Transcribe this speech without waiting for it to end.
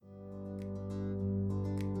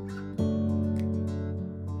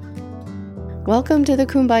Welcome to the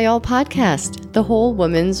Kumbaya podcast, the whole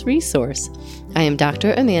woman's resource. I am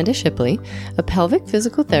Dr. Amanda Shipley, a pelvic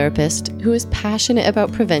physical therapist who is passionate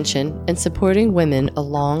about prevention and supporting women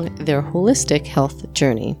along their holistic health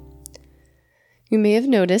journey. You may have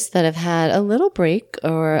noticed that I've had a little break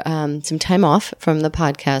or some time off from the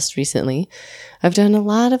podcast recently. I've done a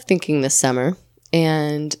lot of thinking this summer,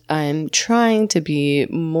 and I'm trying to be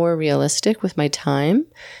more realistic with my time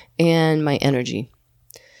and my energy.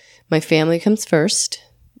 My family comes first,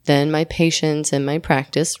 then my patients and my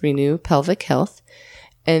practice, Renew Pelvic Health,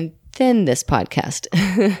 and then this podcast.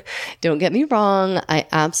 Don't get me wrong, I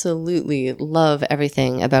absolutely love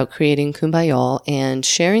everything about creating Kumbaya and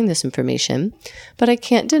sharing this information, but I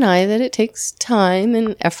can't deny that it takes time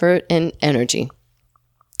and effort and energy.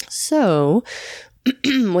 So,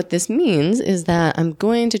 what this means is that I'm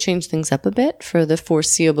going to change things up a bit for the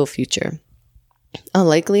foreseeable future. I'll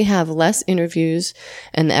likely have less interviews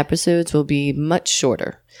and the episodes will be much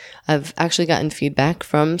shorter. I've actually gotten feedback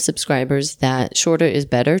from subscribers that shorter is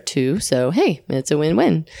better too, so hey, it's a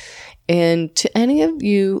win-win. And to any of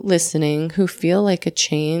you listening who feel like a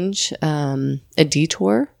change, a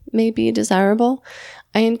detour may be desirable,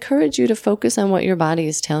 I encourage you to focus on what your body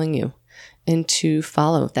is telling you and to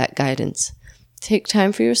follow that guidance. Take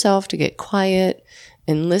time for yourself to get quiet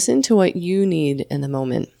and listen to what you need in the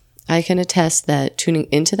moment. I can attest that tuning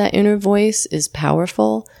into that inner voice is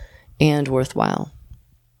powerful and worthwhile.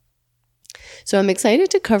 So I'm excited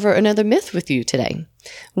to cover another myth with you today.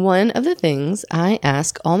 One of the things I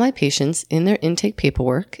ask all my patients in their intake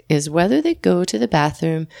paperwork is whether they go to the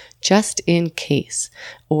bathroom just in case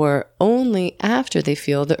or only after they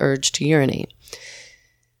feel the urge to urinate.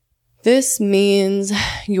 This means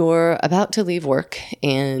you're about to leave work,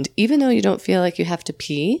 and even though you don't feel like you have to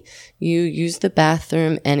pee, you use the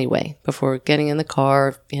bathroom anyway before getting in the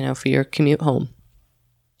car, for your commute home.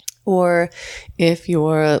 Or if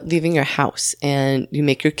you're leaving your house and you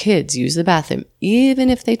make your kids use the bathroom, even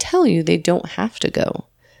if they tell you they don't have to go.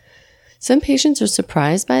 Some patients are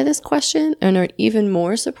surprised by this question and are even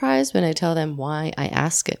more surprised when I tell them why I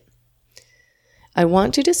ask it. I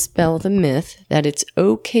want to dispel the myth that it's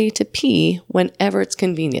okay to pee whenever it's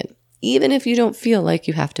convenient, even if you don't feel like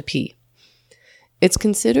you have to pee. It's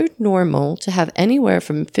considered normal to have anywhere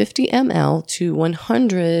from 50 ml to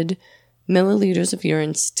 100 milliliters of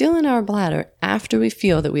urine still in our bladder after we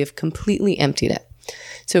feel that we have completely emptied it.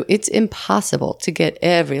 So it's impossible to get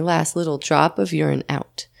every last little drop of urine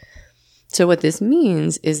out. So what this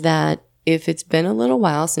means is that if it's been a little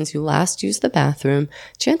while since you last used the bathroom,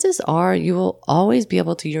 chances are you will always be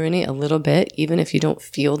able to urinate a little bit, even if you don't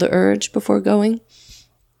feel the urge before going.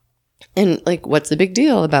 And what's the big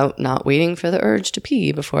deal about not waiting for the urge to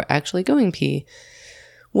pee before actually going pee?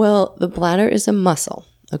 Well, the bladder is a muscle,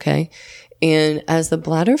 okay? And as the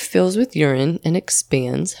bladder fills with urine and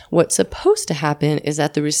expands, what's supposed to happen is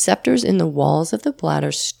that the receptors in the walls of the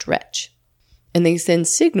bladder stretch. And they send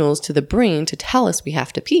signals to the brain to tell us we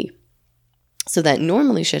have to pee. So that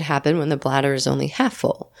normally should happen when the bladder is only half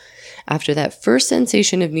full. After that first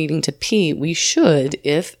sensation of needing to pee, we should,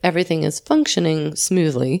 if everything is functioning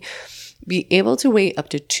smoothly, be able to wait up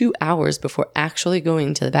to 2 hours before actually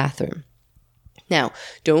going to the bathroom. Now,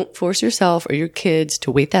 don't force yourself or your kids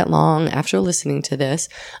to wait that long after listening to this.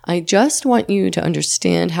 I just want you to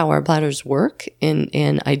understand how our bladders work in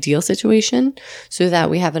an ideal situation so that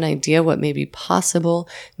we have an idea what may be possible,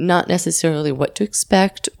 not necessarily what to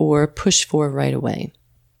expect or push for right away.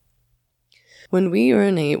 When we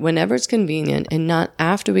urinate, whenever it's convenient and not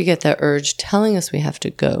after we get that urge telling us we have to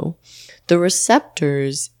go, the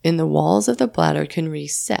receptors in the walls of the bladder can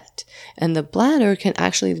reset, and the bladder can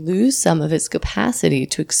actually lose some of its capacity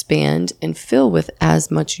to expand and fill with as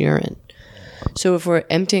much urine. So if we're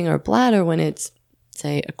emptying our bladder when it's,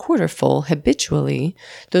 say, a quarter full habitually,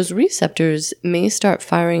 those receptors may start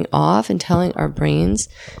firing off and telling our brains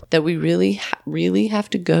that we really have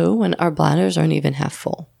to go when our bladders aren't even half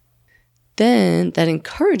full. Then that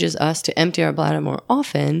encourages us to empty our bladder more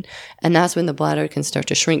often, and that's when the bladder can start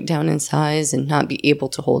to shrink down in size and not be able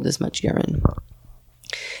to hold as much urine.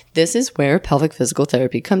 This is where pelvic physical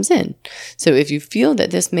therapy comes in. So if you feel that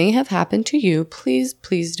this may have happened to you, please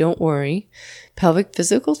don't worry. Pelvic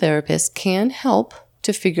physical therapists can help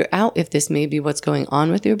to figure out if this may be what's going on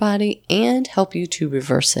with your body and help you to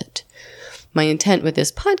reverse it. My intent with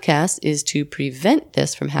this podcast is to prevent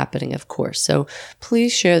this from happening, of course. So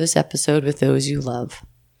please share this episode with those you love.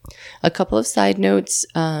 A couple of side notes.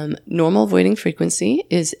 Normal voiding frequency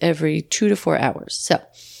is every 2 to 4 hours. So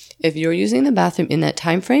if you're using the bathroom in that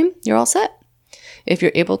time frame, you're all set. If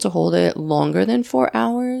you're able to hold it longer than 4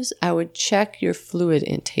 hours, I would check your fluid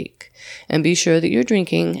intake and be sure that you're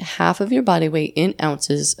drinking half of your body weight in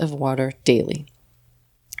ounces of water daily.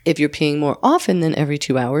 If you're peeing more often than every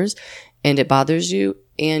 2 hours and it bothers you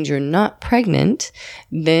and you're not pregnant,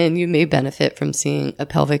 then you may benefit from seeing a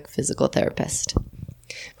pelvic physical therapist.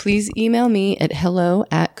 Please email me at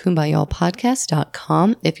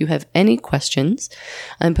hello@kumbayalpodcast.com if you have any questions.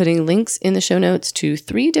 I'm putting links in the show notes to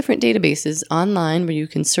 3 different databases online where you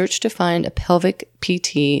can search to find a pelvic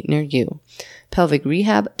PT near you.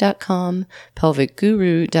 pelvicrehab.com,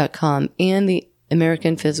 pelvicguru.com, and the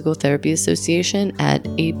American Physical Therapy Association at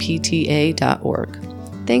apta.org.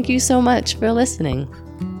 Thank you so much for listening.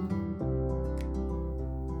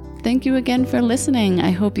 Thank you again for listening.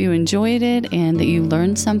 I hope you enjoyed it and that you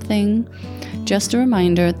learned something. Just a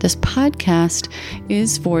reminder, this podcast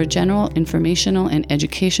is for general informational and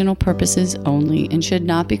educational purposes only and should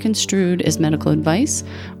not be construed as medical advice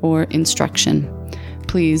or instruction.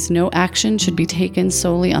 Please, no action should be taken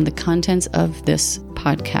solely on the contents of this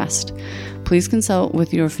podcast. Please consult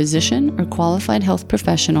with your physician or qualified health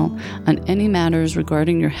professional on any matters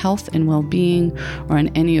regarding your health and well-being or on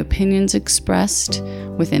any opinions expressed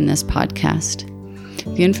within this podcast.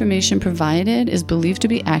 The information provided is believed to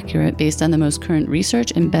be accurate based on the most current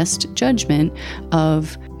research and best judgment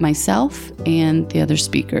of myself and the other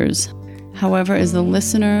speakers. However, as the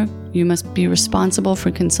listener, you must be responsible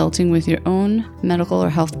for consulting with your own medical or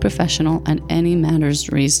health professional on any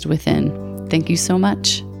matters raised within. Thank you so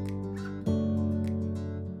much.